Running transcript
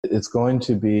It's going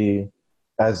to be,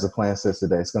 as the plan says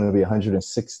today, it's going to be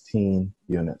 116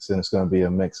 units, and it's going to be a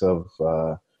mix of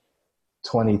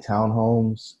 20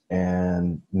 townhomes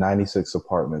and 96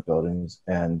 apartment buildings.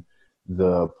 And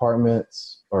the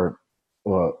apartments are,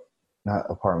 well, not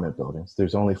apartment buildings.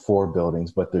 There's only 4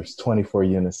 buildings, but there's 24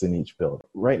 units in each building.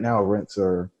 Right now, rents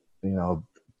are,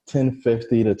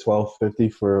 1050 to 1250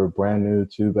 for brand new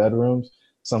 2 bedrooms.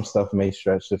 Some stuff may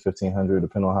stretch to 1500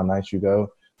 depending on how nice you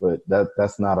go, but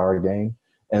that's not our game.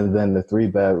 And then the 3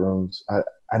 bedrooms,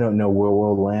 I don't know where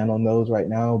we'll land on those right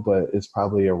now, but it's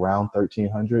probably around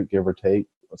 1300, give or take,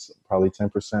 probably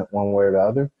 10% one way or the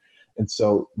other. And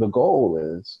so the goal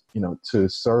is, to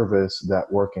service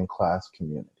that working class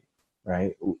community,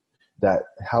 right? That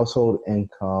household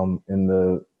income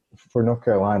for North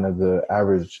Carolina, the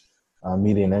average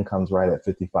median income is right at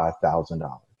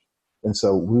 $55,000. And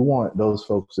so we want those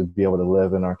folks to be able to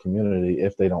live in our community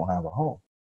if they don't have a home.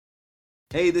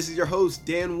 Hey, this is your host,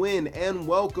 Dan Wynn, and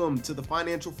welcome to the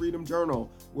Financial Freedom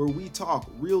Journal, where we talk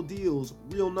real deals,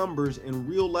 real numbers, and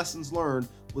real lessons learned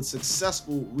with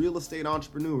successful real estate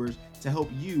entrepreneurs to help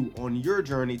you on your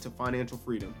journey to financial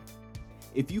freedom.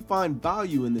 If you find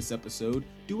value in this episode,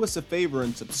 do us a favor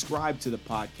and subscribe to the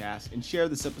podcast and share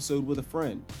this episode with a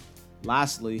friend.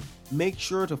 Lastly, make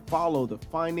sure to follow the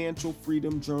Financial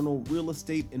Freedom Journal Real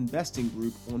Estate Investing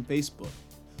Group on Facebook.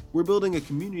 We're building a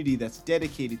community that's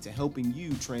dedicated to helping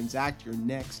you transact your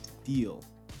next deal.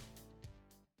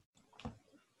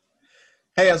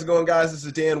 Hey, how's it going, guys? This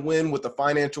is Dan Wynn with the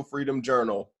Financial Freedom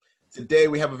Journal. Today,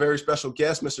 we have a very special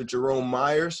guest, Mr. Jerome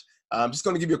Myers. I'm just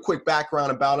going to give you a quick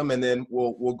background about him, and then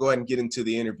we'll go ahead and get into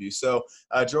the interview. So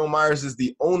Jerome Myers is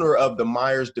the owner of the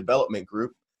Myers Development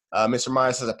Group. Mr.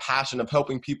 Myers has a passion of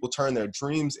helping people turn their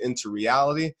dreams into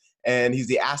reality, and he's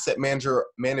the asset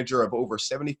manager of over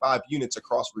 75 units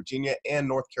across Virginia and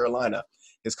North Carolina.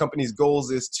 His company's goals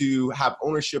is to have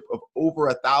ownership of over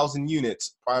 1,000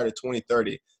 units prior to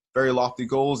 2030. Very lofty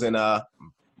goals, and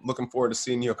looking forward to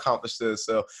seeing you accomplish this.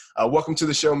 So welcome to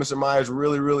the show, Mr. Myers.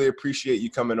 Really, really appreciate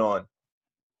you coming on.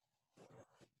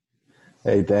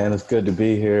 Hey, Dan, it's good to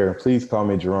be here. Please call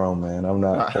me Jerome, man. I'm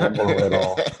not formal at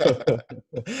all.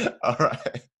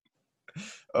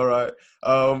 All right.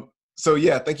 So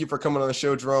yeah, thank you for coming on the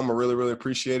show, Jerome. I really, really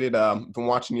appreciate it.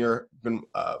 Been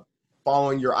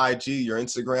following your IG, your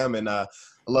Instagram, and I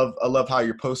love how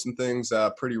you're posting things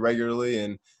pretty regularly.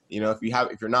 And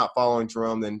if you're not following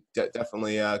Jerome, then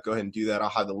definitely go ahead and do that. I'll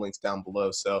have the links down below.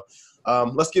 So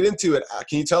let's get into it.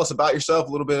 Can you tell us about yourself,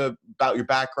 a little bit about your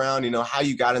background? How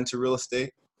you got into real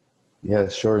estate? Yeah,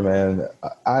 sure, man.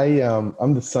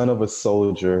 I'm the son of a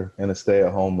soldier and a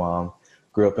stay-at-home mom.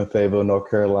 Grew up in Fayetteville,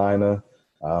 North Carolina.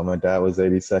 My dad was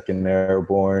 82nd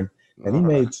Airborne, and he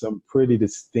made some pretty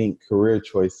distinct career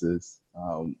choices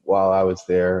while I was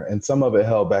there, and some of it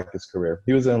held back his career.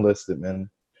 He was an enlisted man,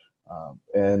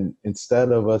 and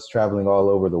instead of us traveling all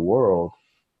over the world,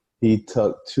 he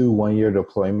took 2 one-year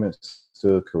deployments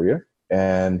to Korea,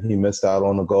 and he missed out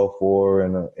on the Gulf War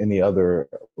and any other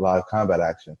live combat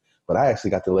action. But I actually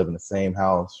got to live in the same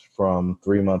house from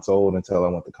 3 months old until I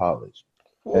went to college.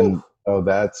 Ooh. And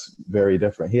that's very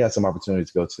different. He had some opportunity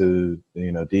to go to,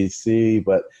 DC,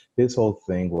 but his whole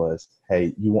thing was,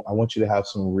 hey, I want you to have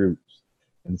some roots.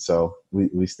 And so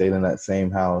we stayed in that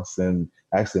same house, and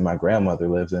actually my grandmother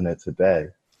lives in it today.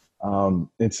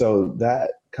 And so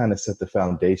that kind of set the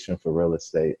foundation for real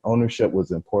estate. Ownership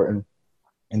was important.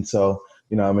 And so,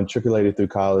 I matriculated through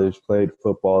college, played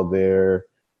football there,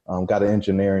 got an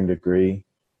engineering degree.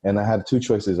 And I had 2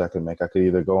 choices I could make. I could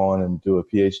either go on and do a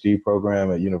PhD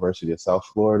program at University of South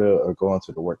Florida or go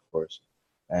into the workforce.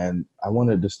 And I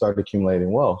wanted to start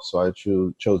accumulating wealth, so I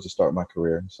chose to start my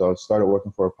career. So I started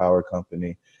working for a power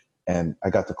company, and I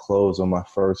got to close on my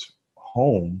first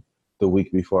home the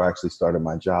week before I actually started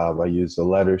my job. I used a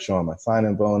letter showing my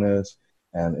sign-in bonus,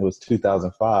 and it was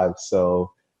 2005.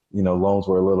 So, loans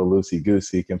were a little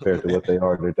loosey-goosey compared to what they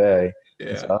are today.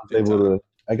 Yeah, so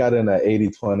I got in an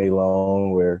 80-20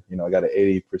 loan where, I got an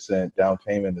 80% down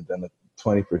payment and then a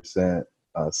 20%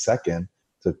 second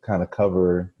to kind of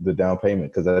cover the down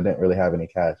payment because I didn't really have any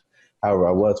cash. However,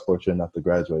 I was fortunate enough to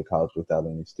graduate college without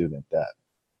any student debt.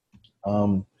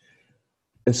 And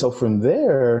so from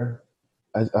there,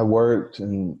 I worked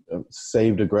and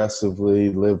saved aggressively,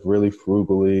 lived really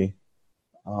frugally.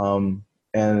 And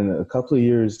a couple of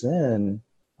years in,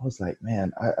 I was like,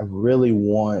 man, I really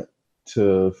want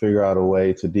to figure out a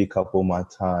way to decouple my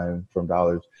time from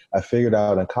dollars. I figured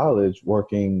out in college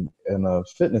working in a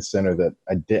fitness center that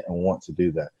I didn't want to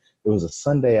do that. It was a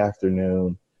Sunday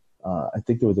afternoon. I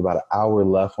think there was about an hour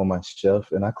left on my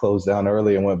shift, and I closed down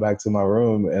early and went back to my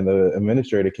room. And the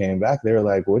administrator came back. They were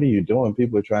like, "What are you doing?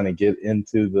 People are trying to get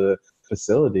into the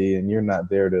facility, and you're not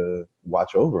there to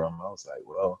watch over them." I was like,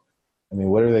 "Well, I mean,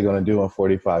 what are they going to do in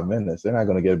 45 minutes? They're not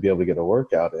going to be able to get a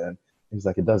workout in." He's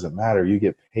like, "It doesn't matter. You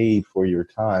get paid for your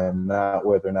time, not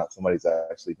whether or not somebody's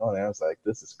actually doing it." I was like,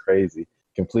 "This is crazy.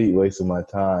 Complete waste of my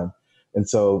time." And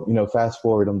so, fast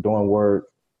forward, I'm doing work,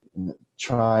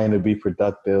 trying to be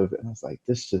productive. And I was like,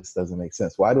 this just doesn't make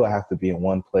sense. Why do I have to be in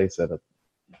one place at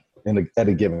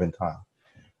a given time?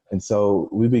 And so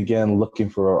we began looking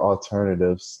for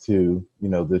alternatives to,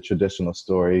 the traditional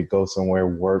story, go somewhere,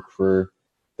 work for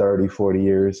 30, 40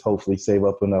 years, hopefully save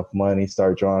up enough money,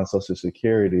 start drawing Social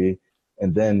Security,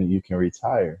 and then you can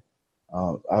retire.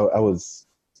 I was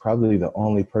probably the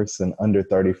only person under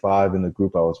 35 in the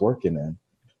group I was working in.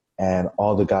 And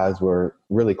all the guys were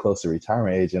really close to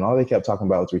retirement age, and all they kept talking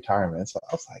about was retirement. So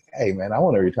I was like, "Hey, man, I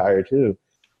want to retire too."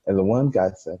 And the one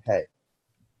guy said, "Hey,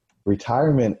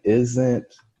 retirement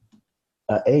isn't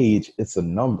an age, it's a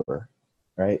number,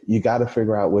 right? You got to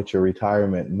figure out what your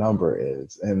retirement number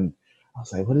is." And I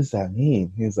was like, "What does that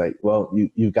mean?" He's like, "Well,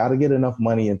 you got to get enough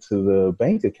money into the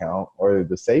bank account or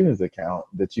the savings account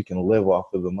that you can live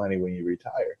off of the money when you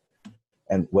retire.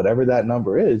 And whatever that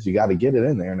number is, you got to get it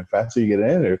in there. And the faster you get it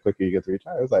in there, the quicker you get to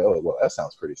retire." I was like, "Oh, well, that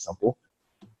sounds pretty simple."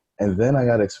 And then I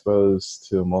got exposed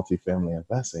to multifamily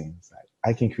investing. It's like,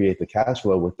 I can create the cash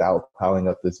flow without piling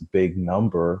up this big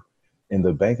number in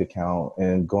the bank account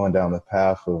and going down the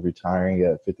path of retiring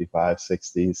at 55,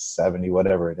 60, 70,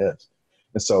 whatever it is.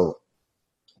 And so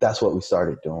that's what we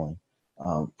started doing.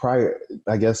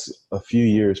 I guess a few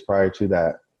years prior to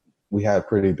that, we had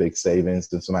pretty big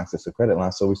savings and some access to credit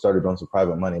lines. So we started doing some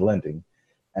private money lending,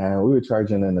 and we were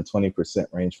charging in the 20%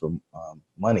 range for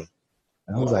money.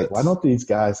 And I was like, why don't these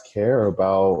guys care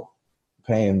about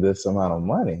paying this amount of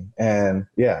money? And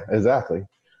yeah, exactly.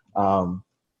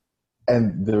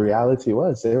 And the reality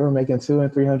was they were making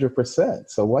 200 and 300%.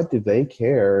 So what did they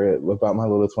care about my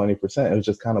little 20%? It was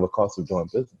just kind of a cost of doing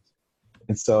business.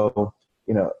 And so,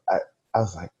 I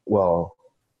was like, well,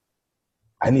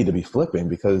 I need to be flipping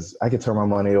because I could turn my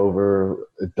money over,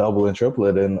 double and triple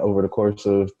it in over the course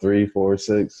of 3, 4,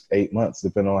 6, 8 months,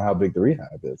 depending on how big the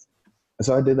rehab is. And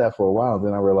so I did that for a while.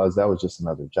 Then I realized that was just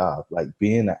another job. Like,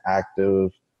 being an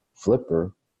active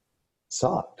flipper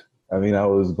sucked. I mean, I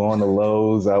was going to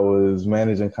Lowe's, I was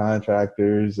managing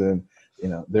contractors, and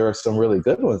there are some really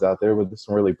good ones out there, but there's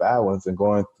some really bad ones. And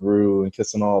going through and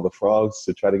kissing all the frogs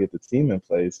to try to get the team in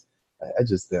place, I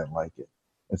just didn't like it.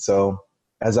 And so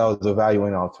as I was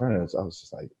evaluating alternatives, I was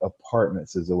just like,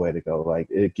 apartments is the way to go. Like,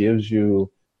 it gives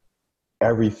you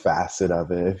every facet of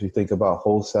it. If you think about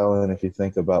wholesaling, if you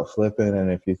think about flipping,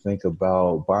 and if you think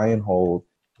about buy and hold,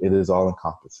 it is all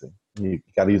encompassing. You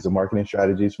got to use the marketing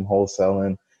strategies from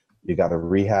wholesaling. You got to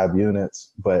rehab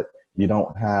units, but you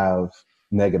don't have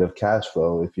negative cash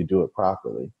flow if you do it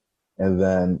properly. And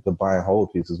then the buy and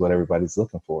hold piece is what everybody's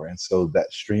looking for. And so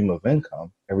that stream of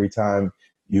income, every time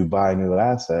you buy a new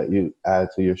asset, you add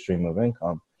to your stream of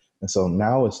income. And so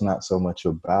now it's not so much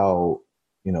about,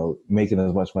 making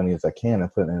as much money as I can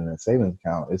and putting it in a savings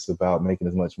account. It's about making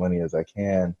as much money as I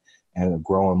can and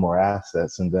growing more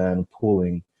assets, and then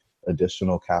pulling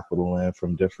additional capital in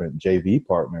from different JV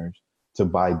partners to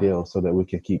buy deals so that we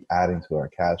can keep adding to our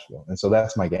cash flow. And so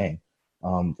that's my game.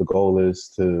 The goal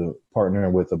is to partner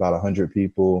with about 100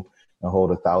 people and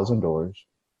hold 1,000 doors.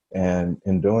 And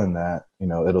in doing that,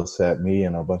 it'll set me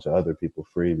and a bunch of other people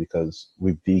free because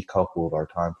we've decoupled our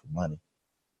time from money.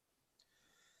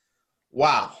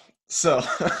 Wow. So,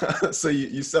 so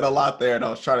you said a lot there, and I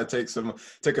was trying to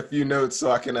take a few notes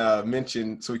so I can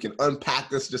mention, so we can unpack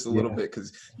this just a little bit,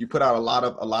 because you put out a lot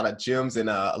of gems, and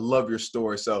I love your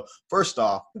story. So first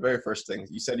off, the very first thing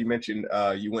you mentioned,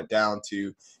 you went down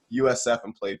to USF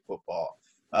and played football.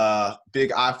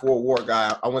 Big I-4 War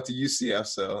guy. I went to UCF,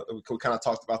 so we kind of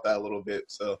talked about that a little bit.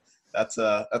 So that's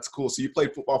cool. So you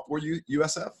played football for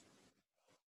USF?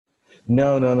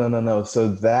 No. So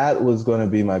that was going to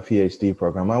be my PhD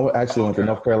program. I actually went to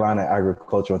North Carolina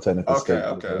Agricultural and Technical State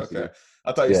University. Okay.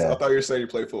 I thought you were saying you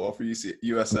played football for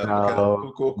USF. No,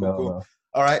 okay. Cool.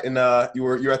 All right, and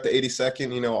you're at the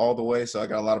 82nd, all the way. So I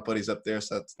got a lot of buddies up there.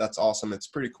 So that's awesome. It's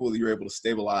pretty cool that you're able to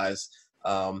stabilize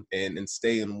and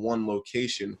stay in one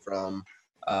location from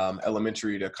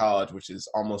elementary to college, which is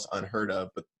almost unheard of.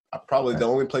 But probably the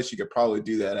only place you could probably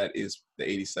do that at is the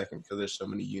 82nd, because there's so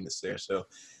many units there. So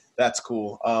that's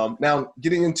cool. Now,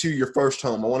 getting into your first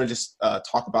home, I want to just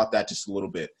talk about that just a little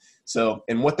bit. So,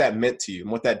 and what that meant to you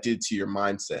and what that did to your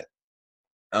mindset.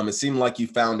 It seemed like you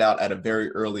found out at a very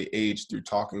early age through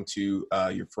talking to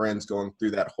your friends, going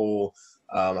through that whole,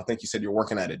 I think you said you're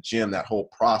working at a gym, that whole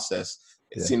process.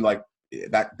 It seemed like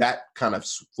that kind of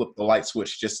flipped the light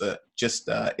switch just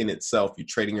in itself. You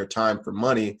trading your time for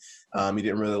money. You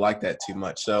didn't really like that too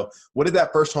much. So what did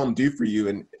that first home do for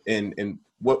you? And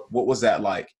what was that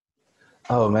like?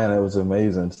 Oh man, it was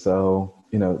amazing. So,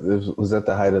 it was at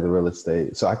the height of the real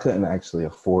estate. So I couldn't actually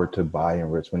afford to buy in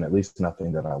Richmond, at least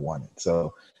nothing that I wanted.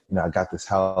 So, I got this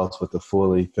house with a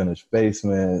fully finished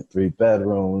basement, 3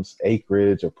 bedrooms,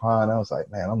 acreage, a pond. I was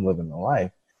like, man, I'm living the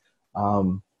life.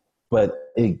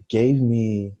 But it gave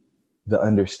me the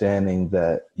understanding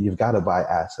that you've got to buy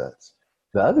assets.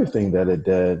 The other thing that it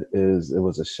did is it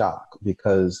was a shock,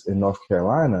 because in North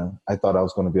Carolina, I thought I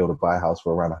was going to be able to buy a house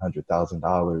for around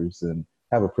 $100,000 and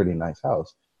have a pretty nice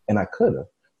house. And I could have.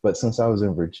 But since I was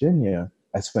in Virginia,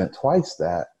 I spent twice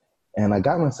that. And I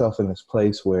got myself in this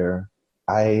place where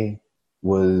I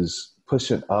was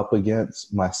pushing up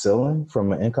against my ceiling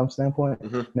from an income standpoint.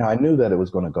 Mm-hmm. Now, I knew that it was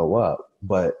going to go up,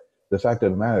 but the fact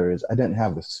of the matter is I didn't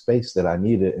have the space that I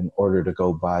needed in order to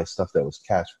go buy stuff that was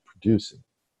cash producing,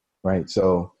 right?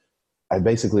 So I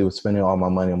basically was spending all my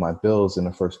money on my bills in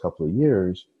the first couple of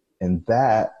years, and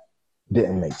that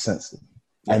didn't make sense to me.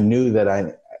 I knew that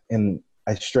I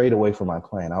strayed away from my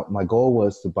plan. My goal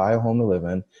was to buy a home to live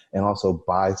in and also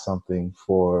buy something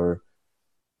to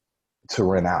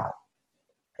rent out.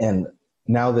 And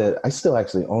now that I still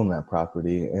actually own that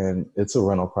property, and it's a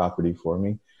rental property for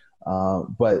me,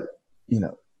 but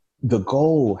the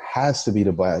goal has to be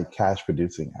to buy cash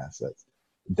producing assets.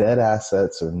 Dead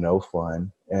assets are no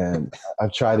fun, and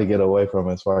I've tried to get away from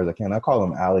them as far as I can. I call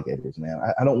them alligators, man.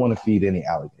 I don't want to feed any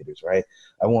alligators, right?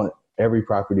 I want every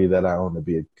property that I own to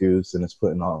be a goose, and it's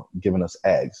giving us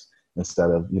eggs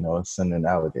instead of, sending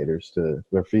alligators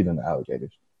we're feeding the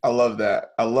alligators. I love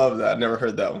that. I never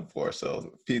heard that one before.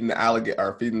 So feeding the alligator,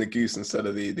 or feeding the goose instead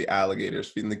of the alligators,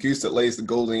 feeding the goose that lays the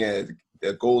golden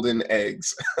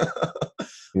eggs.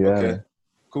 Yeah. Okay.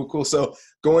 Cool. So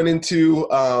going into,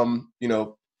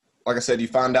 like I said, you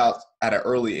found out at an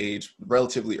early age,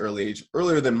 relatively early age,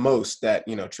 earlier than most, that,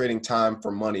 trading time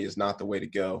for money is not the way to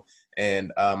go.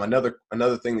 And another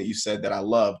thing that you said that I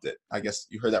loved, that I guess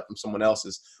you heard that from someone else,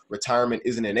 is retirement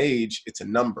isn't an age, it's a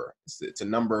number. It's a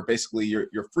number, basically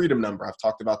your freedom number. I've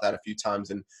talked about that a few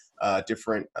times in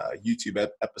different YouTube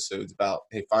episodes about,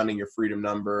 hey, finding your freedom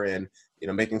number and,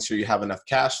 making sure you have enough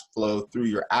cash flow through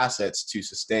your assets to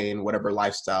sustain whatever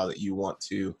lifestyle that you want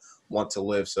to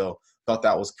live. So thought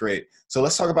that was great. So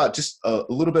let's talk about just a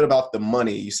little bit about the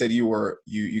money. You said you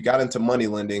got into money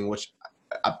lending, which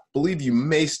I believe you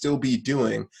may still be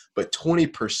doing, but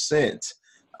 20%.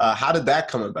 How did that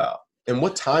come about, and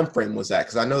what time frame was that?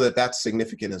 Because I know that that's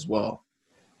significant as well.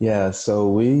 Yeah, so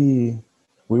we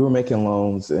were making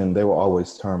loans, and they were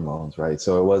always term loans, right?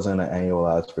 So it wasn't an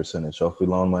annualized percentage. So if we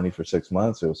loaned money for 6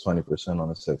 months, it was 20% on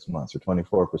the 6 months, or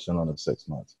 24% on the 6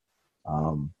 months.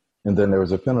 And then there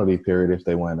was a penalty period if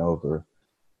they went over.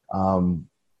 I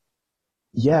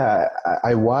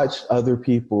watched other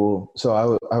people.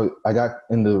 So I got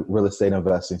in the real estate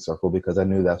investing circle because I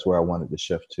knew that's where I wanted to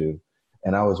shift to.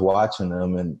 And I was watching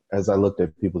them. And as I looked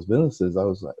at people's businesses, I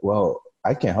was like, well,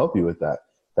 I can't help you with that.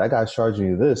 That guy's charging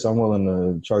you this. I'm willing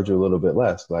to charge you a little bit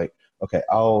less. Like, okay,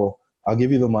 I'll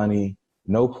give you the money,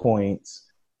 no points,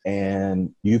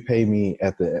 and you pay me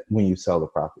when you sell the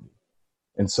property.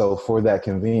 And so for that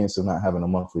convenience of not having a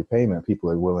monthly payment, people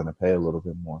are willing to pay a little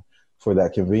bit more. For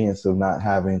that convenience of not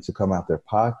having to come out their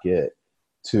pocket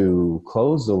to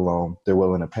close the loan, they're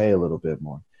willing to pay a little bit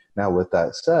more. Now, with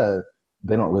that said,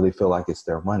 they don't really feel like it's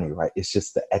their money, right? It's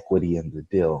just the equity in the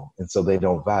deal. And so they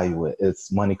don't value it.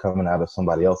 It's money coming out of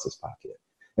somebody else's pocket.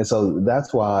 And so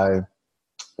that's why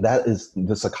that is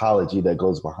the psychology that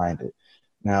goes behind it.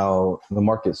 Now, the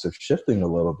markets are shifting a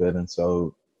little bit. And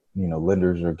so,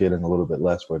 lenders are getting a little bit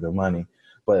less for their money.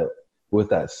 But with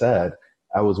that said,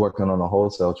 I was working on a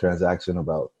wholesale transaction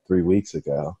about 3 weeks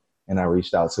ago, and I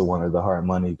reached out to one of the hard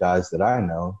money guys that I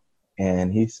know,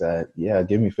 and he said, yeah,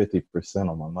 give me 50%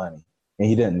 on my money. And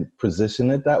he didn't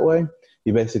position it that way.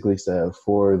 He basically said,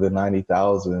 for the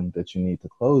 90,000 that you need to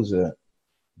close it,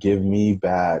 give me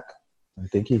back, I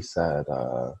think he said,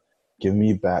 give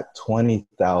me back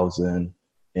 20,000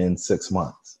 in 6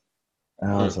 months.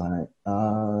 And I was like,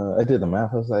 I did the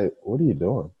math. I was like, what are you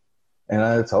doing? And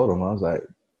I told him, I was like,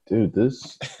 dude,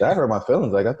 that hurt my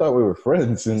feelings. Like, I thought we were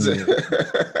friends.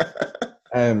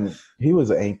 And he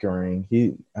was anchoring.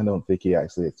 I don't think he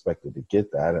actually expected to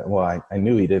get that. Well, I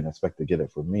knew he didn't expect to get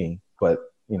it from me. But,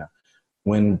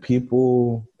 when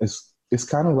people, it's it's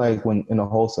kind of like when in a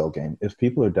wholesale game, if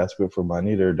people are desperate for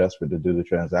money, they're desperate to do the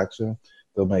transaction,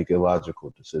 they'll make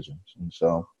illogical decisions. And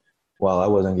so while I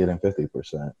wasn't getting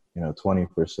 50%,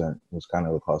 20% was kind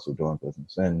of the cost of doing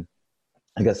business. And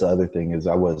I guess the other thing is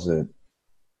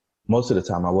most of the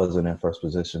time I wasn't in first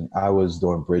position. I was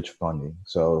doing bridge funding.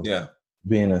 So Yeah.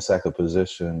 being in second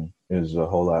position is a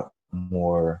whole lot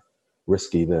more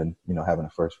risky than, having a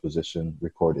first position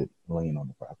recorded lien on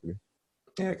the property.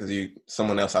 Yeah, because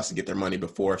someone else has to get their money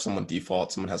before. If someone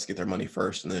defaults, someone has to get their money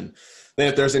first, and then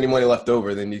if there's any money left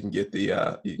over, then you can get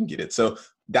it. So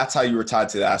that's how you were tied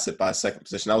to the asset by second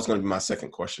position. That was going to be my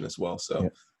second question as well. So,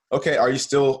 Okay, are you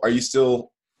still?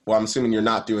 Well, I'm assuming you're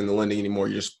not doing the lending anymore.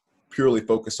 You're just purely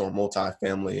focused on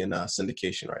multifamily and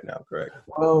syndication right now, correct?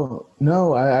 Well,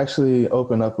 no, I actually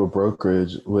opened up a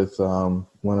brokerage with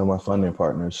one of my funding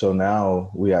partners. So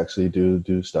now we actually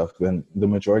do stuff, and the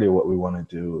majority of what we want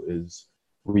to do is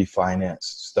refinance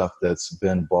stuff that's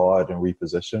been bought and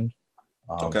repositioned.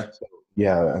 Okay. So,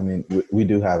 yeah, I mean, we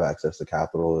do have access to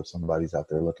capital if somebody's out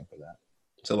there looking for that.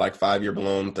 So like 5-year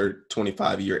balloon,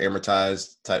 25-year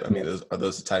amortized type. I mean,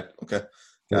 those the type? Okay.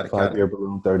 Got it. 5-year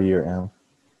balloon, 30-year am.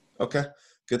 Okay.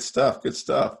 Good stuff.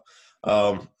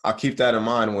 I'll keep that in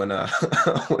mind when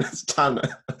it's time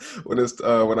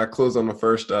when I close on the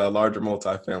first larger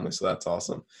multifamily. So that's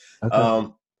awesome. Okay.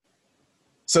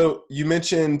 So you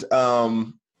mentioned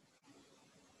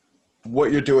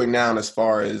what you're doing now as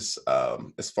far as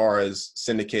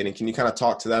syndicating. Can you kind of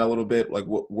talk to that a little bit? Like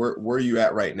where are you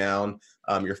at right now?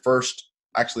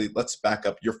 Let's back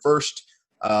up. Your first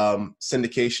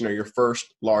syndication or your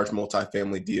first large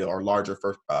multifamily deal or larger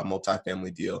first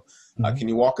multifamily deal. Mm-hmm. Can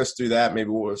you walk us through that? Maybe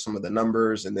what were some of the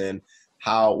numbers, and then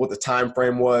what the time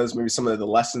frame was, maybe some of the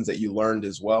lessons that you learned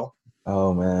as well?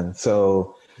 Oh man.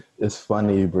 So it's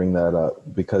funny you bring that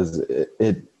up because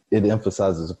it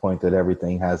emphasizes the point that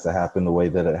everything has to happen the way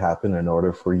that it happened in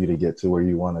order for you to get to where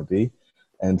you want to be.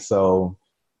 And so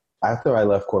after I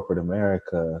left corporate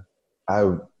America, I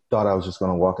thought I was just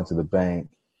going to walk into the bank,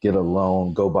 get a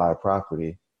loan, go buy a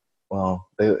property. Well,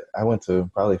 I went to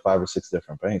probably 5 or 6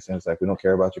 different banks, and it's like, we don't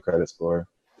care about your credit score.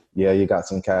 Yeah, you got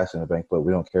some cash in the bank, but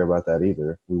we don't care about that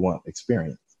either. We want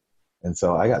experience. And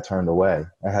so I got turned away.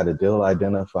 I had a deal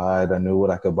identified. I knew what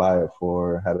I could buy it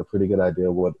for, had a pretty good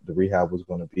idea what the rehab was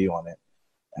going to be on it.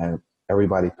 And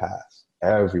everybody passed.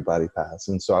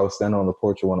 And so I was standing on the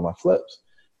porch of one of my flips,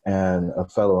 and a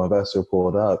fellow investor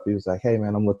pulled up. He was like, "Hey,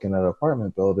 man, I'm looking at an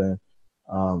apartment building.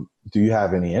 Do you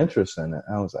have any interest in it?"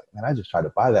 And I was like, "Man, I just tried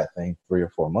to buy that thing 3 or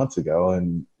 4 months ago,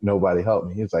 and nobody helped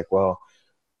me." He was like, "Well,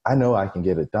 I know I can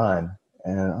get it done."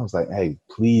 And I was like, "Hey,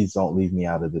 please don't leave me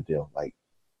out of the deal. Like,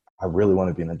 I really want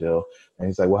to be in a deal." And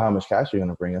he's like, "Well, how much cash are you going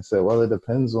to bring?" I said, "Well, it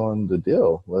depends on the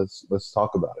deal. Let's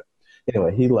talk about it."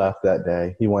 Anyway, he left that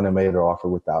day. He went and made an offer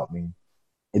without me.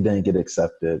 It didn't get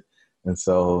accepted. And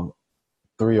so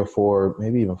 3 or 4,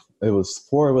 maybe even it was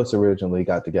 4 of us originally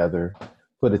got together,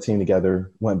 put a team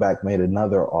together, went back, made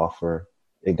another offer.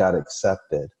 It got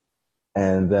accepted.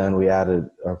 And then we added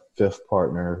our 5th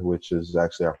partner, which is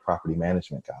actually our property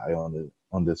management guy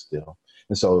on this deal.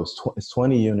 And so it's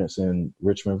 20 units in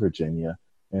Richmond, Virginia,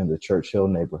 in the Churchill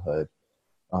neighborhood.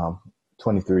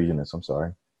 23 units, I'm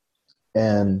sorry.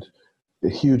 And a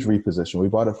huge reposition. We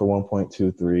bought it for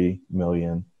 $1.23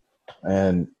 million,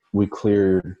 and we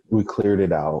cleared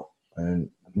it out. And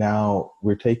now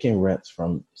we're taking rents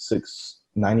from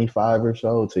 $6.95 or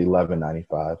so to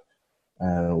 $11.95.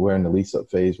 And we're in the lease up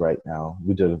phase right now.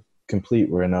 We did a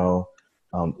complete reno.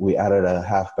 We added a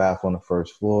half bath on the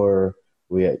first floor.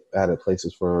 We added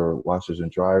places for washers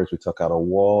and dryers. We took out a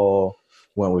wall,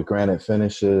 went with granite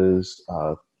finishes,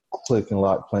 click and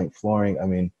lock plank flooring. I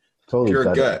mean, totally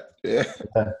pure gut. Yeah.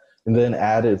 And then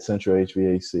added central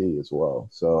HVAC as well.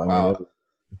 So I mean, it was a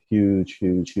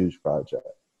huge project.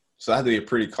 So that had to be a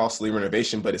pretty costly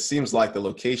renovation, but it seems like the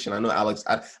location. I know, Alex,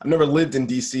 I've never lived in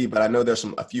DC, but I know there's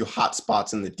a few hot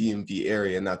spots in the DMV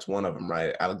area, and that's one of them,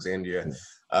 right? Alexandria,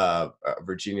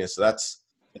 Virginia. So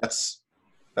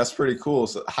that's pretty cool.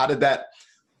 So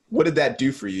what did that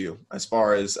do for you as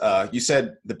far as, you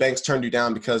said the banks turned you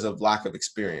down because of lack of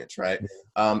experience, right?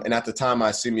 And at the time, I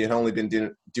assume you had only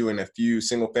been doing a few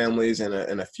single families and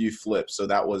a few flips. So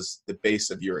that was the base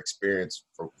of your experience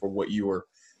for what you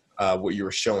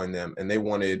were showing them. And they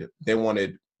wanted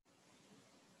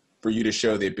for you to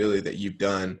show the ability that you've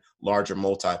done larger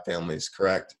multifamilies,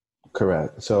 correct?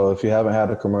 Correct. So if you haven't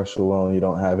had a commercial loan, you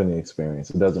don't have any experience.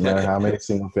 It doesn't matter how many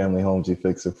single family homes you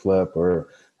fix or flip or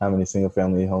how many single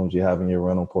family homes you have in your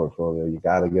rental portfolio. You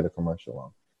got to get a commercial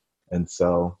loan. And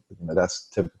so that's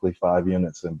typically 5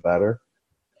 units and better.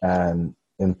 And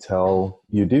until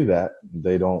you do that,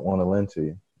 they don't want to lend to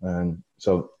you. And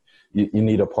so you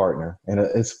need a partner. And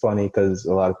it's funny because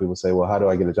a lot of people say, well, how do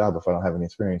I get a job if I don't have any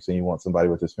experience? And you want somebody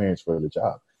with experience for the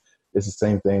job. It's the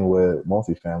same thing with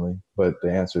multifamily, but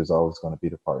the answer is always going to be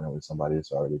to partner with somebody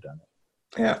that's already done it.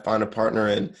 Yeah, find a partner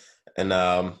and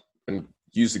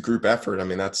use the group effort. I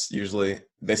mean, that's usually,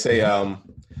 they say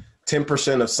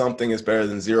 10% of something is better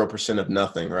than 0% of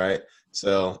nothing, right?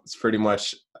 So it's pretty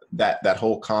much that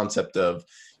whole concept of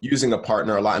using a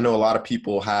partner. I know a lot of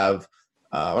people have,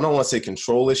 I don't want to say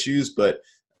control issues, but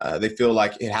they feel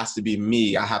like it has to be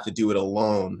me. I have to do it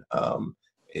alone.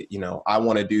 I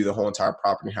want to do the whole entire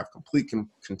property and have complete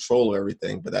control of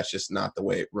everything, but that's just not the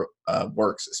way it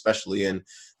works, especially in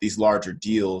these larger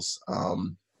deals.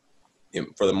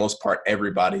 For the most part,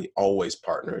 everybody always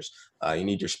partners. You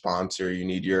need your sponsor. You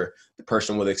need the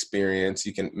person with experience.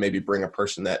 You can maybe bring a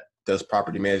person that does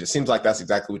property management. It seems like that's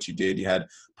exactly what you did. You had a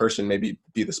person maybe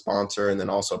be the sponsor, and then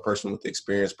also a person with the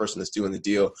experience, person that's doing the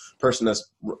deal, person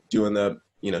that's doing the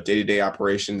day-to-day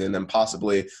operations, and then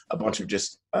possibly a bunch of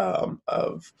just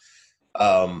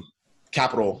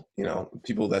capital,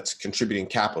 people that's contributing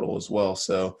capital as well.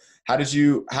 So how did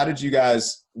you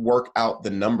guys work out the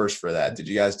numbers for that? Did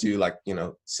you guys do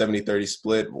 70-30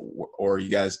 split, or you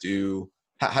guys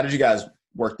how did you guys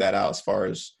work that out as far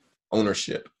as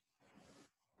ownership?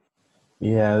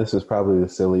 Yeah, this is probably the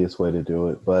silliest way to do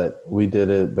it, but we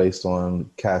did it based on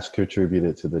cash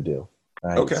contributed to the deal.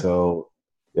 Right? Okay. So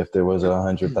if there was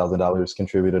 $100,000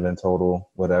 contributed in total,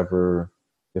 whatever,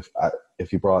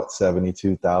 if you brought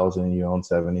 $72,000, you own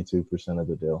 72% of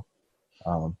the deal.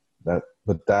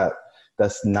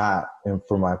 That's not, and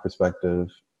from my perspective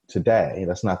today,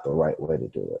 that's not the right way to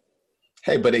do it.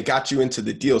 Hey, but it got you into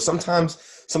the deal. Sometimes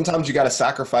you got to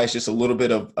sacrifice just a little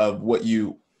bit of what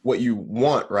you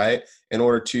want, right, in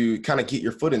order to kind of get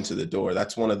your foot into the door.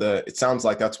 It sounds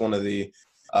like that's one of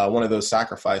those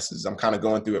sacrifices. I'm kind of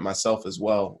going through it myself as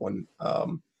well. When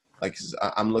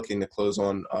I'm looking to close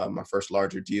on my first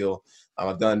larger deal.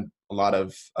 I've done a lot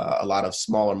of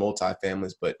smaller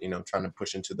multifamilies, but trying to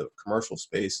push into the commercial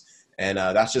space, and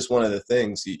that's just one of the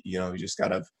things. You just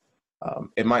gotta.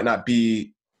 It might not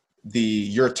be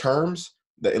your terms.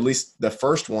 At least the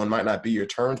first one might not be your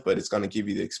terms, but it's going to give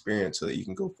you the experience so that you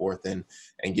can go forth and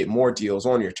get more deals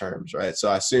on your terms, right? So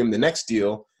I assume the next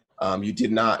deal, you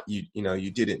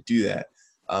didn't do that.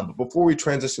 But before we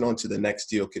transition on to the next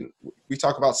deal, can we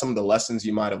talk about some of the lessons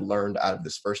you might have learned out of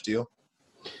this first deal?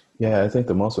 Yeah, I think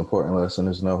the most important lesson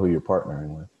is know who you're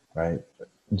partnering with, right?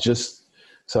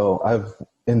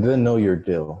 And then know your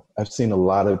deal. I've seen a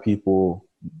lot of people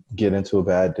get into a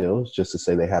bad deal just to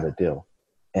say they had a deal.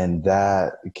 And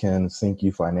that can sink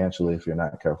you financially if you're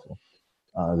not careful.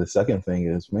 The second thing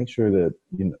is make sure that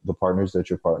the partners that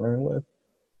you're partnering with,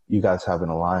 you guys have an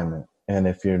alignment. And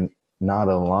if you're not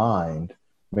aligned,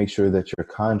 make sure that your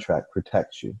contract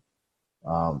protects you.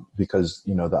 Because,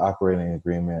 the operating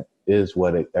agreement is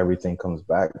what everything comes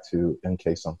back to in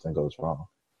case something goes wrong.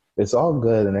 It's all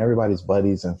good and everybody's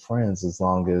buddies and friends as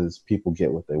long as people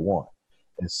get what they want.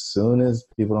 As soon as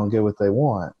people don't get what they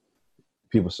want,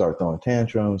 people start throwing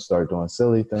tantrums, start doing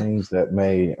silly things that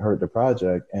may hurt the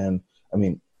project. And I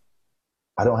mean,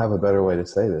 I don't have a better way to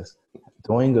say this.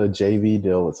 Doing a JV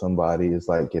deal with somebody is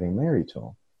like getting married to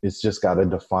them. It's just got a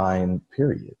defined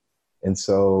period. And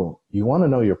so you want to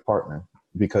know your partner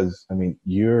because,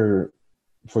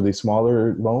 for these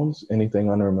smaller loans,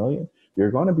 anything under $1 million, you're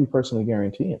going to be personally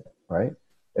guaranteeing it, right?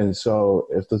 And so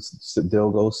if the deal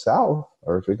goes south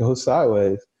or if it goes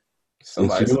sideways, it's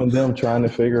you and them trying to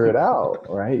figure it out,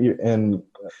 right? And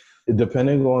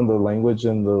depending on the language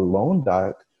in the loan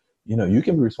doc, you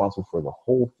can be responsible for the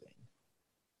whole thing.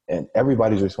 And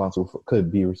everybody's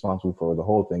could be responsible for the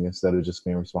whole thing instead of just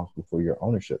being responsible for your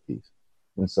ownership piece.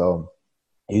 And so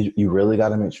you really got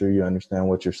to make sure you understand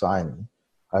what you're signing.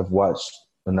 I've watched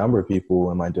a number of people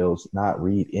in my deals not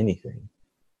read anything.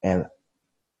 And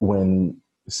when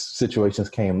situations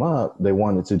came up, they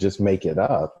wanted to just make it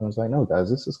up. I was like, no, guys,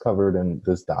 this is covered in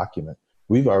this document.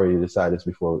 We've already decided this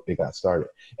before it got started.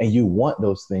 And you want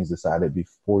those things decided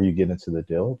before you get into the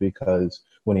deal, because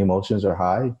when emotions are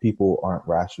high, people aren't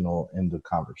rational in the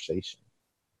conversation.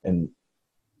 And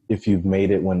if you've made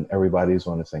it when everybody's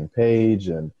on the same page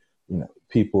and,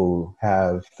 people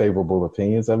have favorable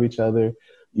opinions of each other,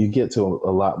 you get to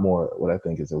a lot more what I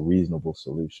think is a reasonable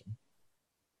solution.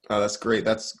 Oh, that's great.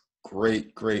 That's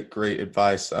great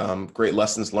advice. Great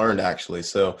lessons learned, actually.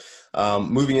 So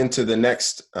moving into the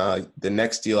next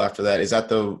deal after that, is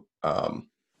that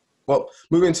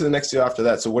moving into the next deal after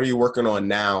that. So what are you working on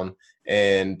now?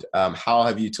 And how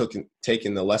have you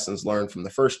taken the lessons learned from the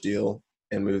first deal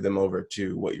and moved them over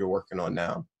to what you're working on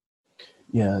now?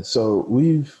 Yeah. So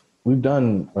we've we've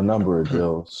done a number of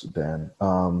deals, Dan.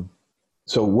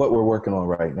 So what we're working on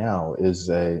right now is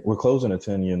we're closing a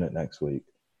 10 unit next week.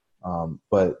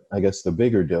 But I guess the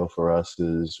bigger deal for us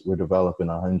is we're developing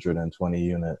a 120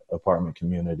 unit apartment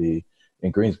community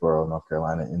in Greensboro, North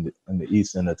Carolina, in the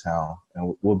east end of town.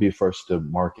 And we'll be first to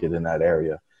market in that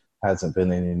area. Hasn't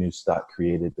been any new stock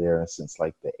created there since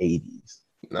like the 80s.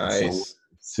 So we're Nice.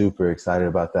 super excited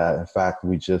about that. In fact,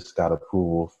 we just got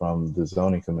approval from the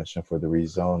zoning commission for the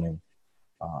rezoning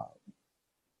uh,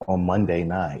 on Monday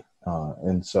night.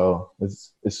 And so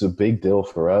it's a big deal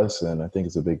for us, and I think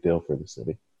it's a big deal for the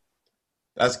city.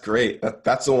 That's great.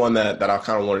 That's the one that I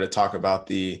kind of wanted to talk about,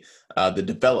 the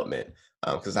development,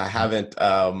 because I haven't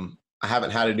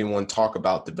had anyone talk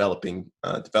about developing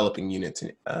units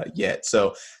yet.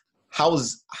 So how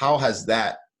has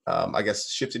that I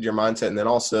guess shifted your mindset, and then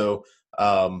also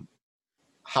um,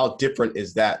 how different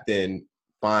is that than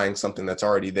buying something that's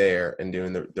already there and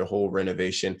doing the whole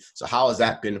renovation? So how has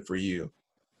that been for you?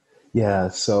 Yeah,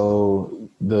 so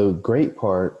the great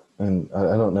part, and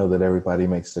I don't know that everybody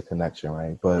makes the connection,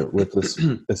 right? But with this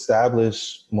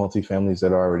established multifamilies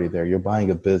that are already there, you're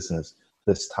buying a business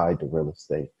that's tied to real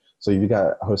estate. So you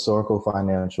got historical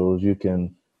financials, you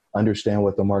can understand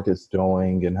what the market's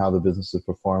doing and how the business is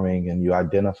performing, and you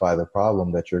identify the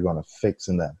problem that you're going to fix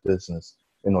in that business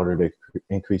in order to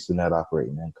increase the net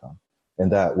operating income.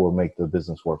 And that will make the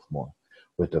business worth more.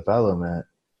 With development,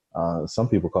 some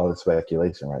people call it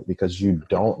speculation, right? Because you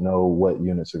don't know what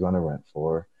units are going to rent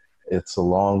for. It's a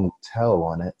long tail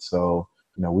on it. So,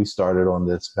 we started on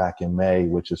this back in May,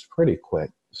 which is pretty quick.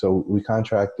 So we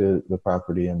contracted the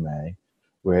property in May.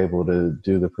 We're able to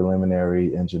do the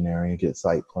preliminary engineering, get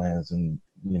site plans and,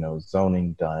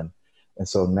 zoning done. And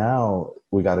so now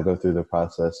we got to go through the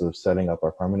process of setting up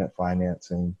our permanent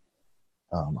financing,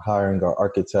 hiring our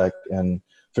architect, and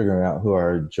figuring out who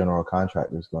our general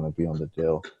contractor is going to be on the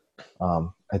deal.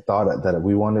 I thought that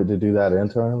we wanted to do that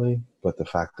internally, but the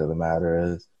fact of the matter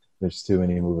is there's too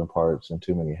many moving parts and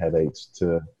too many headaches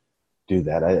to do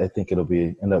that. I think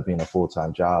end up being a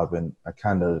full-time job, and I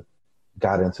kind of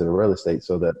got into the real estate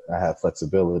so that I have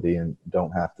flexibility and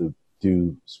don't have to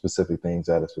do specific things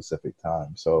at a specific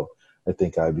time. So I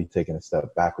think I'd be taking a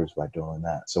step backwards by doing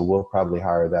that. So we'll probably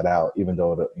hire that out, even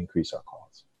though it'll increase our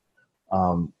costs.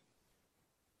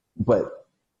 But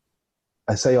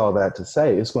I say all that to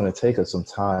say it's going to take us some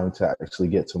time to actually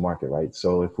get to market, right?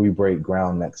 So if we break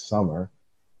ground next summer,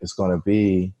 it's going to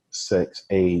be 6,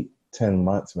 8, 10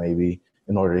 months maybe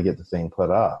in order to get the thing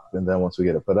put up. And then once we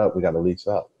get it put up, we got to lease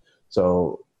up.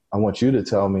 So I want you to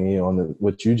tell me on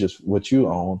what you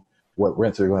own, what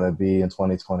rents are going to be in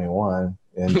 2021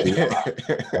 in July,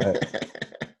 right?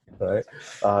 Right?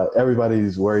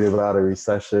 Everybody's worried about a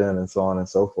recession and so on and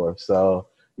so forth. So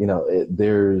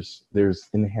there's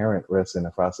inherent risk in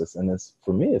the process, and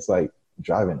for me it's like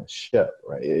driving a ship,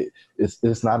 right?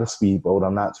 It's not a speedboat.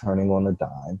 I'm not turning on a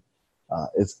dime.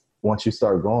 It's once you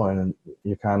start going,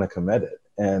 you're kind of committed,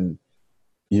 and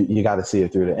you got to see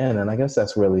it through the end. And I guess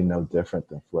that's really no different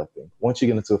than flipping. Once you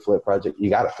get into a flip project, you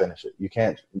got to finish it. You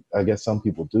can't. I guess some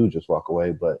people do just walk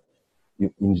away, but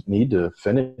you need to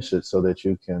finish it so that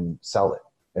you can sell it.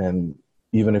 And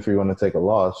even if you're going to take a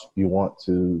loss, you want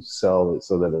to sell it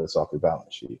so that it's off your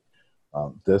balance sheet.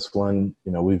 This one,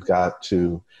 we've got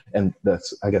to, and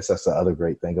I guess that's the other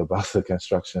great thing about the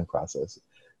construction process.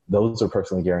 Those are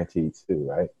personally guaranteed too,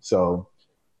 right? So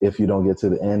if you don't get to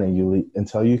the end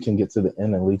until you can get to the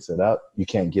end and lease it up, you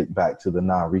can't get back to the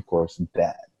non-recourse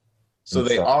debt. So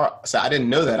they are. So I didn't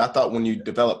know that. I thought when you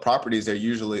develop properties, they're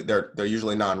usually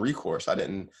non-recourse. I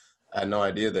had no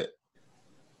idea that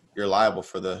you're liable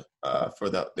for the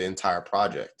entire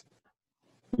project.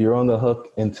 You're on the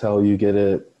hook until you get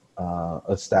it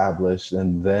established,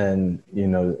 and then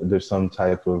there's some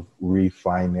type of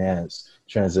refinance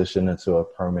transition into a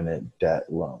permanent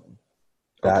debt loan.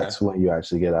 That's when you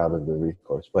actually get out of the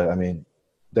recourse. But I mean,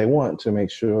 they want to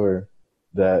make sure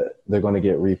that they're going to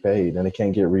get repaid, and they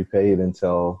can't get repaid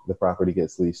until the property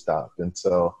gets leased up. And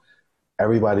so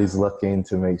everybody's looking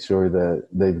to make sure that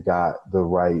they've got the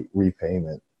right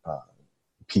repayment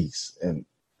piece. And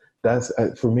that's,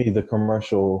 for me, the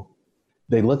commercial,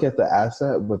 they look at the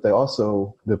asset, but they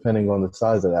also, depending on the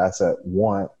size of the asset,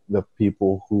 want the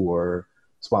people who are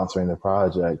sponsoring the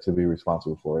project to be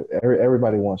responsible for it.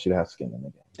 Everybody wants you to have skin in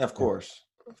the game. Of course.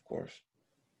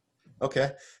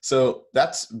 Okay. So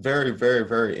that's very, very,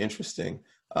 very interesting.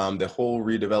 The whole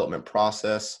redevelopment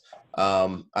process.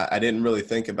 I didn't really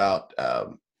think about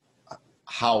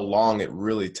how long it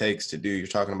really takes to do. You're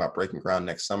talking about breaking ground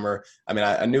next summer. I mean,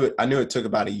 I knew it took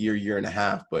about a year and a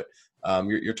half, but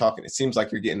you're talking, it seems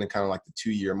like you're getting to kind of like the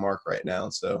 2-year mark right now.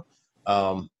 So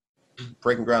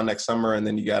breaking ground next summer, and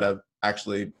then you got to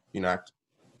actually,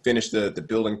 finish the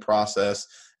building process.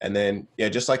 And then, yeah,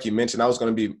 just like you mentioned, that was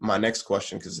going to be my next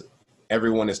question, because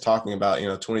everyone is talking about,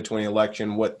 2020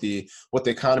 election, what the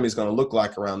economy is going to look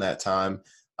like around that time.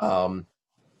 And,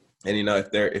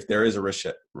 if there is a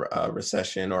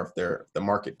recession, or if the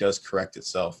market does correct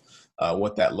itself,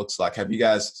 what that looks like. I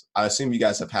assume you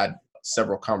guys have had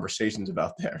several conversations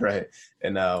about that, right?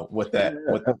 And what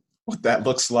that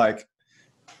looks like.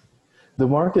 The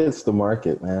market's the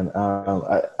market, man.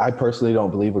 I personally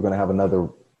don't believe we're going to have another,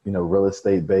 real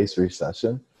estate-based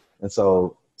recession. And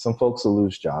so some folks will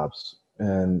lose jobs,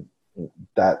 and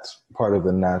that's part of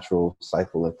the natural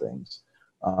cycle of things.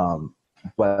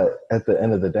 But at the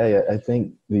end of the day, I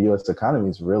think the U.S.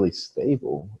 economy is really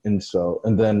stable. And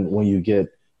then when you get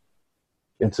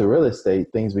into real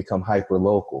estate, things become hyper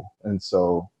local. And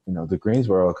so, the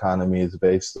Greensboro economy is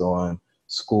based on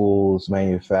schools,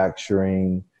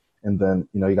 manufacturing, and then,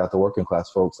 you got the working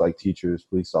class folks like teachers,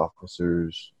 police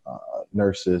officers,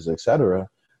 nurses, et cetera.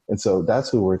 And so that's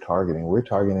who we're targeting. We're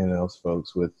targeting those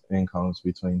folks with incomes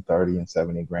between 30 and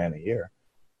 70 grand a year.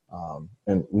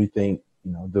 And we think,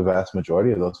 the vast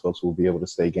majority of those folks will be able to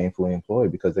stay gainfully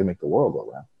employed because they make the world go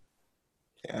round.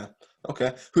 Yeah.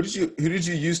 Okay. Who did you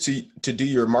use to do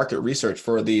your market research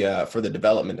for the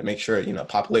development, to make sure,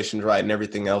 population's right and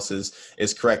everything else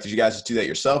is correct? Did you guys just do that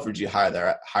yourself, or did you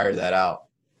hire that out?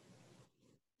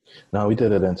 No, we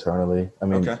did it internally. I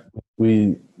mean, okay.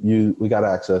 we got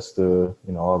access to,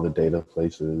 all the data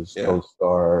places, Yeah.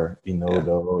 CoStar,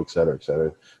 Enodo, et cetera, et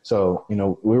cetera. So,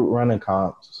 we're running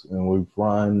comps,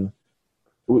 and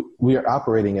we are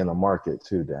operating in a market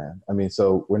too, Dan. I mean,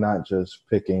 so we're not just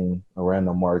picking a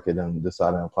random market and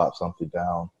deciding to plop something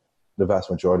down. The vast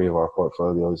majority of our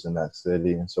portfolio is in that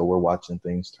city. And so we're watching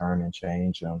things turn and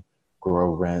change and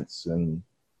grow rents. And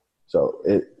so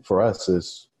for us,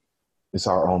 it's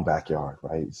our own backyard,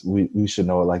 right? We should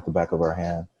know it like the back of our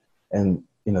hand. And,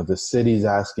 the city's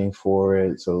asking for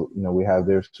it. So, we have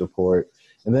their support.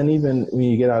 And then even when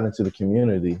you get out into the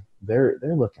community, they're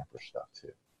looking for stuff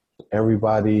too.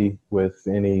 Everybody with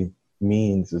any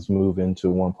means is moving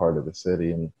to one part of the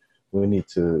city. And we need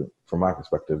to, from my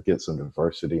perspective, get some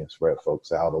diversity and spread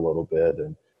folks out a little bit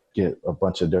and get a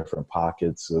bunch of different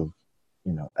pockets of,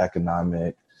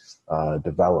 economic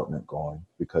development going,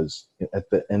 because at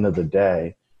the end of the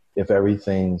day, if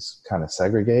everything's kind of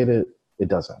segregated, it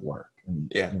doesn't work.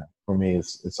 And yeah, for me,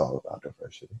 it's all about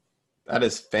diversity. That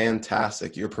is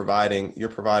fantastic. You're providing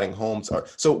homes.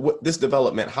 So this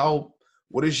development,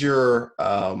 what is your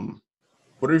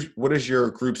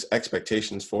group's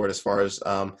expectations for it, as far as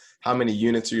how many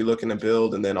units are you looking to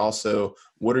build, and then also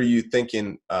what are you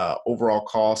thinking overall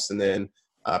costs, and then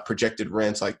projected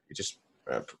rents, like just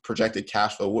projected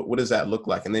cash flow? What does that look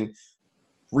like? And then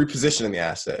repositioning the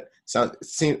asset.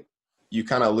 You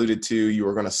kind of alluded to you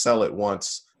were going to sell it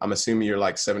once. I'm assuming you're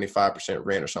like 75%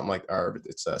 rent or something like, or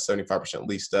it's 75%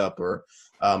 leased up, or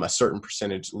a certain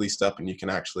percentage leased up, and you can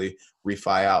actually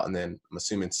refi out, and then I'm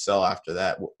assuming sell after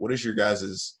that. What is your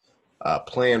guys'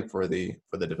 plan for the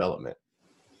development?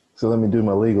 So let me do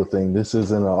my legal thing. This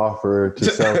isn't an offer to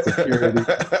sell security.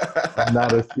 I'm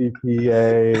not a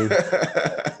CPA.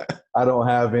 I don't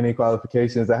have any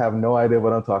qualifications. I have no idea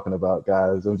what I'm talking about,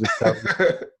 guys. I'm just telling you,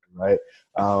 right?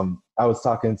 I was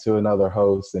talking to another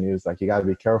host, and he was like, you got to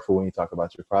be careful when you talk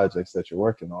about your projects that you're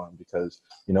working on, because,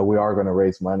 we are going to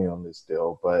raise money on this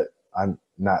deal, but I'm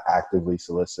not actively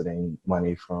soliciting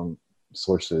money from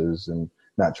sources and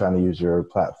not trying to use your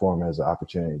platform as an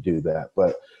opportunity to do that.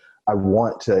 But I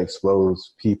want to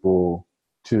expose people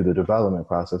to the development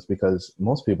process, because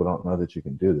most people don't know that you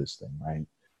can do this thing, right?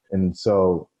 And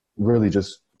so really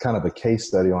just kind of a case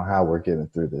study on how we're getting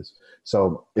through this.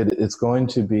 So it's going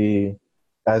to be,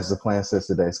 as the plan says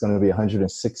today, it's going to be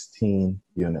 116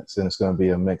 units, and it's going to be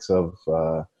a mix of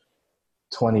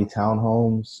 20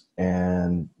 townhomes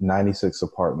and 96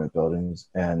 apartment buildings.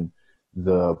 And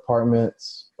the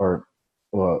apartments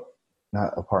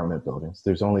not apartment buildings.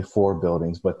 There's only 4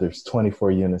 buildings, but there's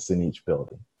 24 units in each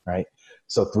building, right?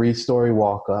 So 3-story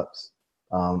walk-ups,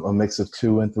 a mix of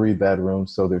 2 and 3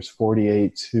 bedrooms. So there's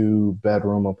 48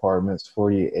 2-bedroom apartments,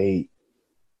 48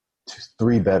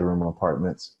 3-bedroom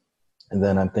apartments. And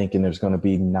then I'm thinking there's going to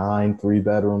be 9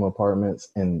 3-bedroom apartments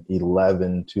and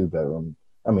 11 2-bedroom.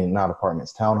 I mean, not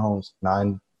apartments, townhomes,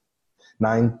 9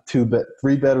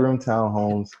 3-bedroom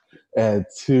townhomes and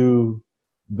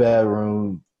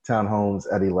 2-bedroom townhomes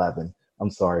at 11. I'm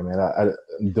sorry, man.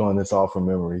 I'm doing this all from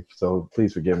memory, so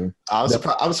please forgive me. I'm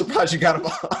surprised you got them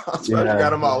all. I'm surprised you got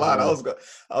them all out.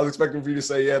 I was expecting for you to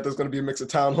say, yeah, there's going to be a mix of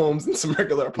townhomes and some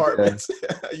regular apartments.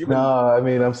 Yeah. No, I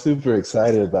mean, I'm super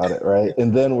excited about it, right?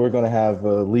 And then we're going to have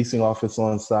a leasing office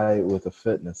on site with a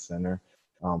fitness center,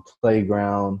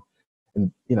 playground,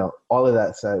 and all of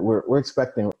that said, we're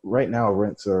expecting right now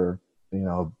rents are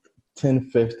 $1,050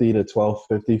 to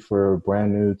 $1,250 for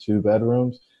brand new 2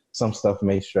 bedrooms. Some stuff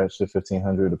may stretch to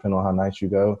 $1,500 depending on how nice you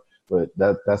go, but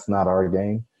that's not our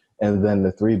game. And then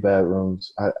the 3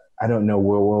 bedrooms, I don't know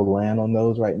where we'll land on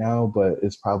those right now, but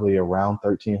it's probably around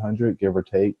 $1,300, give or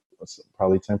take,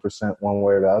 probably 10% one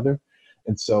way or the other.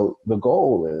 And so the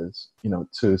goal is,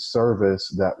 to service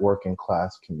that working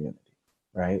class community,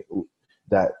 right?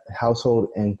 That household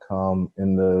income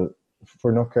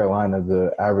for North Carolina,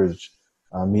 the average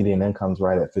median income is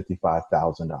right at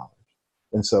 $55,000.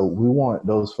 And so we want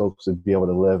those folks to be able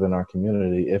to live in our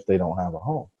community if they don't have a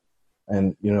home.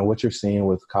 And, what you're seeing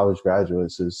with college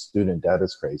graduates is student debt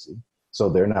is crazy. So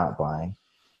they're not buying.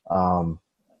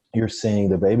 You're seeing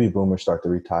the baby boomers start to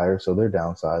retire, so they're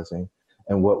downsizing.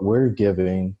 And what we're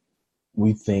giving,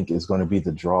 we think, is going to be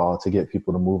the draw to get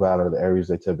people to move out of the areas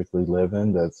they typically live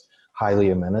in that's highly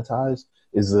amenitized,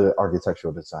 is the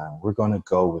architectural design. We're going to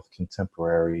go with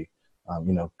contemporary,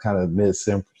 kind of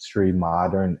mid-century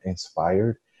modern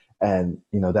inspired. And,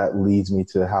 that leads me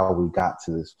to how we got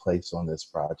to this place on this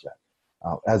project.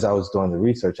 As I was doing the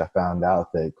research, I found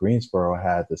out that Greensboro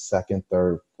had the 2nd,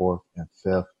 3rd, 4th, and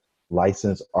 5th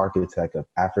licensed architect of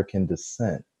African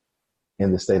descent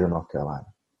in the state of North Carolina.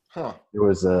 Huh. There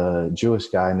was a Jewish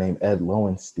guy named Ed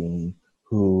Lowenstein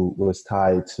who was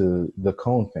tied to the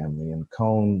Cone family. And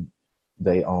Cone,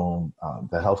 they own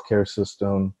the healthcare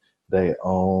system. They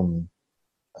own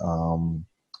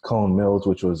Cone Mills,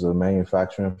 which was a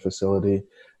manufacturing facility.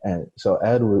 And so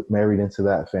Ed was married into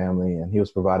that family, and he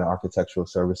was providing architectural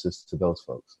services to those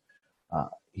folks.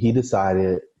 He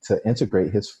decided to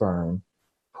integrate his firm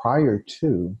prior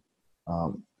to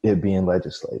it being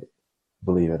legislated,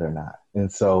 believe it or not.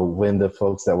 And so when the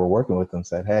folks that were working with him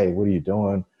said, hey, what are you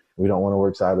doing? We don't want to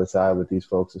work side by side with these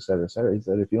folks, et cetera, et cetera. He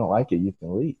said, if you don't like it, you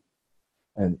can leave.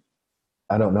 And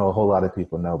I don't know, a whole lot of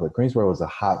people know, but Greensboro was a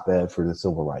hotbed for the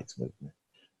civil rights movement.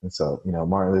 And so,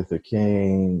 Martin Luther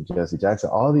King, Jesse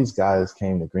Jackson, all these guys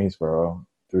came to Greensboro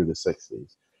through the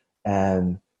 60s.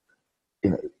 And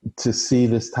to see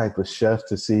this type of shift,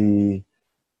 to see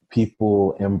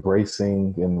people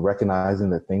embracing and recognizing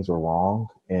that things were wrong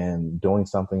and doing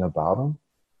something about them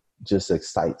just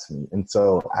excites me. And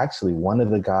so actually one of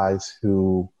the guys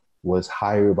who was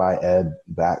hired by Ed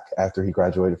back after he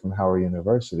graduated from Howard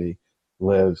University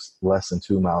lives less than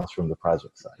 2 miles from the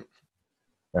project site.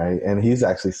 Right. And he's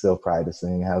actually still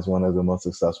practicing, has one of the most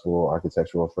successful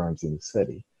architectural firms in the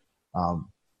city.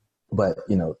 But,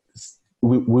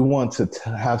 we want to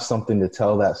have something to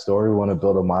tell that story. We want to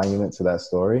build a monument to that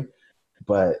story.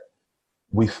 But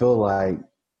we feel like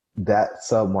that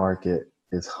submarket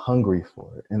is hungry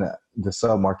for it. And the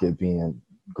submarket being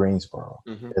Greensboro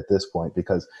at this point,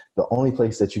 because the only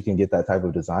place that you can get that type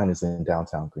of design is in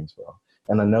downtown Greensboro.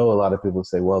 And I know a lot of people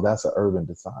say, well, that's an urban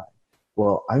design.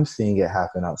 Well, I'm seeing it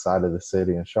happen outside of the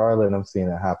city in Charlotte. I'm seeing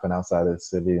it happen outside of the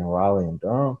city in Raleigh and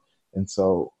Durham. And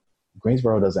so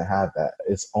Greensboro doesn't have that.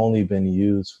 It's only been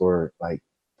used for like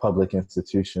public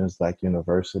institutions like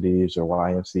universities or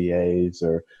YMCAs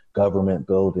or government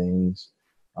buildings.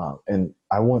 And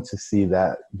I want to see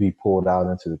that be pulled out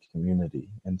into the community.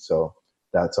 And so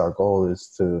that's our goal, is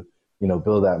to,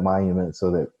 build that monument so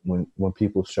that when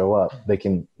people show up, they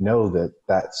can know that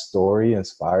that story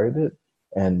inspired it,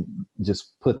 and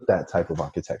just put that type of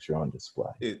architecture on display.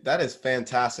 Dude, that is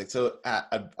fantastic. So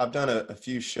I've done a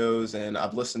few shows and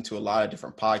I've listened to a lot of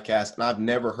different podcasts, and I've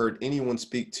never heard anyone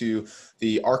speak to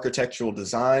the architectural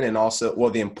design and also, well,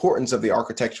 the importance of the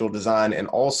architectural design and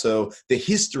also the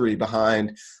history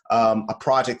behind a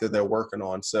project that they're working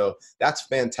on. So that's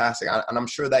fantastic. And I'm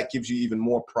sure that gives you even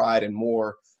more pride and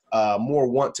more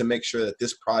want to make sure that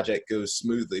this project goes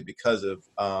smoothly because of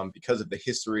the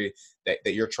history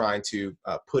that you're trying to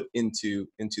put into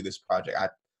this project. I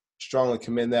strongly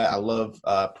commend that. I love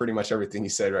pretty much everything you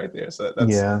said right there. So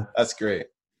that's great.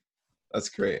 That's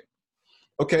great.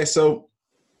 Okay, so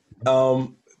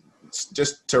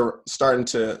just starting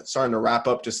to wrap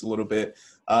up just a little bit.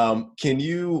 Can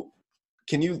you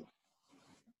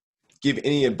give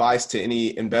any advice to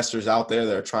any investors out there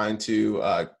that are trying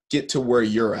to get to where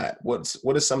you're at?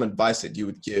 What is some advice that you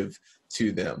would give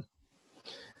to them?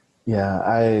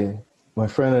 Yeah, my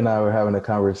friend and I were having a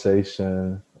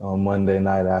conversation on Monday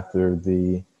night after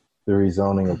the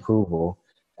rezoning approval,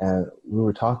 And we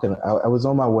were talking, I was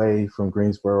on my way from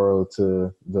Greensboro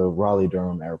to the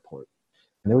Raleigh-Durham airport.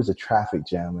 And there was a traffic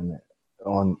jam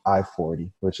on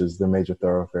I-40, which is the major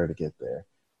thoroughfare to get there.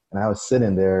 And I was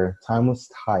sitting there, time was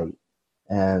tight.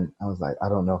 And I was like, I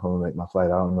don't know if I'm gonna make my flight.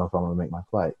 I don't know if I'm gonna make my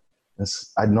flight. And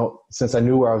since I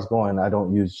knew where I was going, I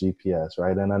don't use GPS,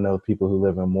 right? And I know people who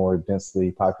live in more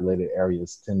densely populated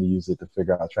areas tend to use it to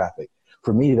figure out traffic.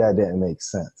 For me, that didn't make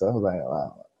sense. I was like,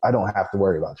 wow, I don't have to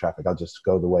worry about traffic. I'll just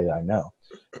go the way I know.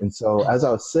 And so as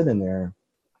I was sitting there,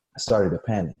 I started to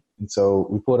panic. And so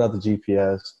we pulled out the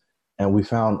GPS and we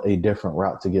found a different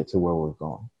route to get to where we're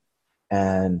going.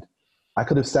 And I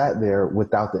could have sat there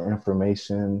without the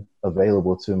information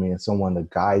available to me and someone to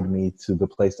guide me to the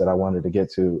place that I wanted to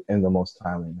get to in the most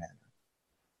timely manner.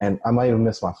 And I might have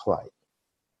missed my flight.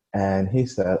 And he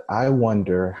said, I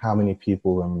wonder how many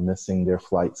people are missing their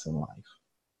flights in life,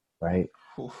 right?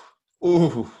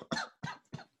 Ooh.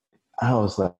 I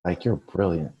was like, you're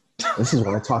brilliant. This is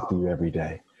why I talk to you every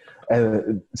day.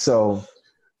 And so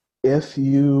if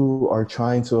you are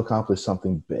trying to accomplish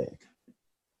something big,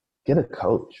 get a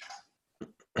coach,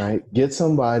 right? Get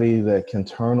somebody that can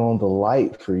turn on the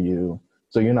light for you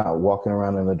so you're not walking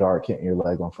around in the dark hitting your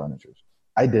leg on furniture.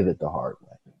 I did it the hard way.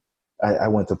 I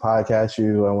went to Podcast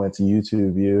U, I went to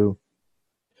YouTube U.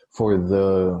 For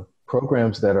the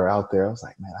programs that are out there, I was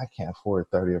like, man, I can't afford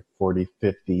 30 or 40,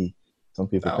 50. Some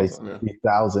people pay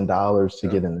 $50,000 to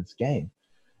get in this game.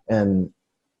 And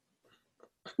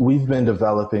we've been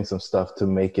developing some stuff to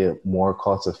make it more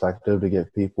cost effective to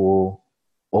get people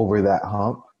over that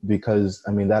hump because,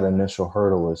 I mean, that initial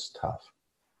hurdle is tough.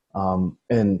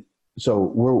 And so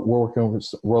we're working,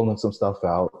 rolling some stuff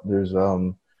out. There's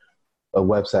a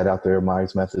website out there,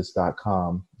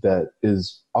 myersmethods.com, that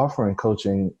is offering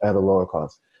coaching at a lower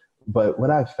cost. But what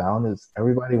I've found is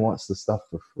everybody wants the stuff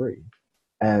for free.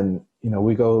 And, you know,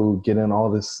 we go get in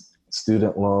all this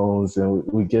student loans and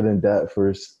we get in debt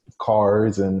for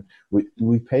cars and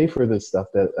we pay for this stuff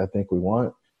that I think we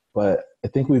want. But I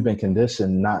think we've been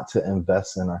conditioned not to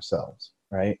invest in ourselves,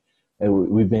 right? And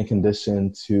we've been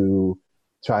conditioned to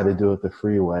try to do it the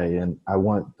free way. And I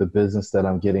want the business that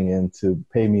I'm getting in to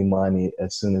pay me money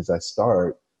as soon as I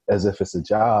start, as if it's a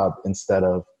job, instead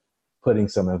of putting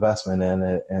some investment in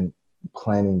it and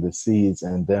planting the seeds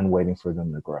and then waiting for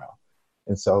them to grow.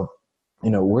 And so, you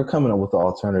know, we're coming up with the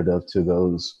alternative to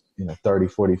those, you know,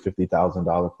 $30,000, $40,000,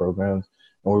 $50,000 programs,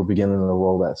 and we're beginning to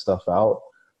roll that stuff out.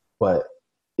 But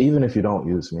even if you don't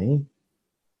use me,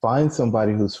 find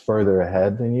somebody who's further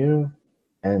ahead than you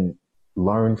and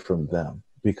learn from them,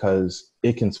 because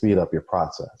it can speed up your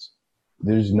process.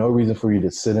 There's no reason for you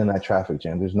to sit in that traffic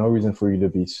jam. There's no reason for you to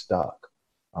be stuck.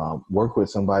 Work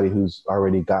with somebody who's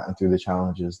already gotten through the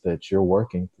challenges that you're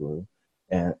working through,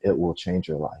 and it will change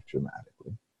your life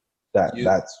dramatically.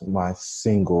 That's my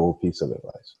single piece of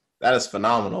advice. That is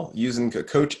phenomenal. Using a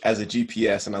coach as a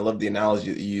GPS, and I love the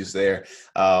analogy that you use there.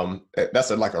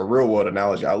 That's like a real world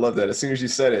analogy. I love that. As soon as you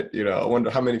said it, you know, I wonder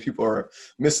how many people are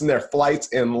missing their flights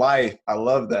in life. I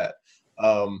love that.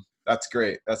 That's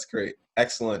great. That's great.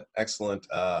 Excellent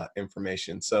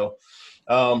information. So,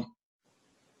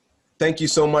 thank you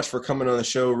so much for coming on the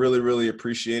show. Really, really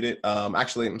appreciate it.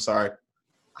 Actually, I'm sorry.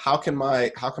 How can my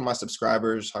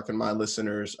subscribers, how can my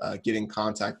listeners get in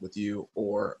contact with you,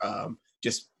 or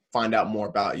just find out more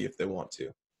about you if they want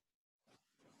to?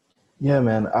 Yeah,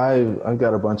 man, I've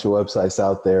got a bunch of websites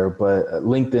out there, but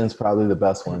LinkedIn's probably the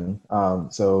best one.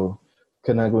 So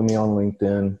connect with me on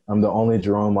LinkedIn. I'm the only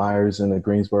Jerome Myers in the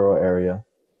Greensboro area.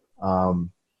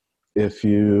 If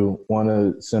you want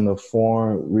to send a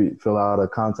form, fill out a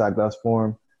contact us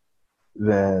form,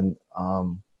 then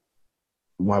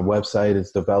my website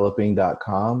is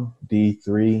developing.com,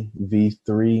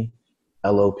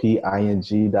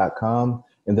 D3V3LOPING.com.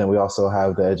 And then we also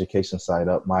have the education site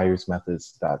up,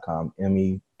 myersmethods.com,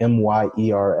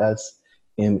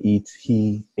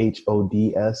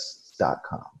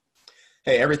 MYERSMETHODS.com.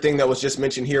 Hey, everything that was just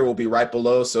mentioned here will be right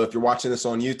below. So if you're watching this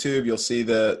on YouTube, you'll see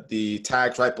the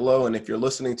tags right below. And if you're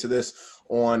listening to this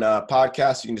on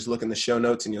podcast, you can just look in the show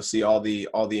notes and you'll see all the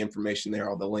information there,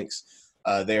 all the links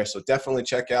there. So definitely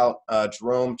check out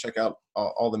Jerome, check out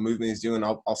all the movement he's doing.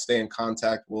 I'll stay in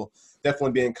contact. We'll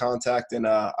definitely be in contact. And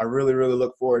I really, really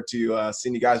look forward to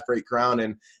seeing you guys break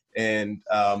ground and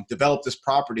develop this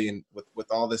property and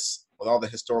with all the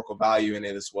historical value in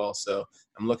it as well. So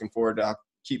I'm looking forward to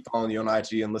keep following you on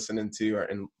IG and listening to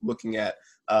and looking at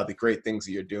the great things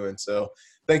that you're doing. So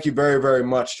thank you very, very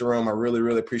much, Jerome. I really,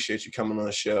 really appreciate you coming on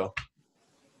the show.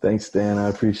 Thanks, Dan. I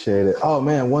appreciate it. Oh,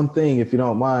 man, one thing, if you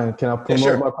don't mind, can I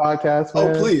promote my podcast,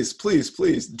 man? Oh, please.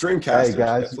 Dreamcasters. Hey,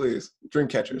 guys. Yeah, please.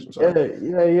 Dreamcatchers. I'm sorry.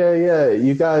 Yeah.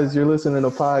 You guys, you're listening to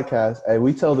podcast. Hey,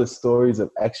 we tell the stories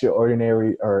of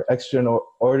extraordinary.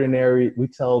 We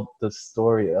tell the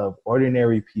story of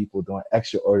ordinary people doing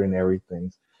extraordinary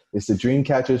things. It's the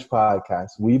Dreamcatchers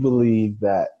podcast. We believe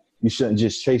that you shouldn't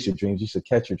just chase your dreams; you should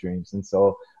catch your dreams. And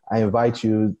so, I invite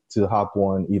you to hop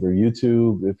on either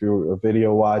YouTube if you're a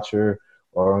video watcher,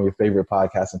 or on your favorite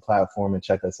podcasting platform, and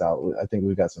check us out. I think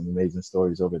we've got some amazing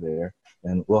stories over there.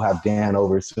 And we'll have Dan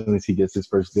over as soon as he gets his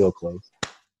first deal closed.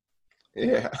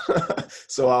 Yeah.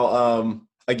 So I'll,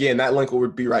 again, that link will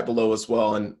be right below as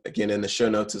well. And again, in the show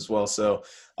notes as well. So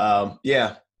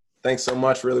yeah, thanks so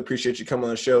much. Really appreciate you coming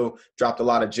on the show. Dropped a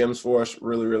lot of gems for us.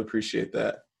 Really, really appreciate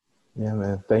that. Yeah,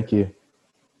 man. Thank you.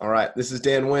 All right. This is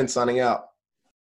Dan Wynn signing out.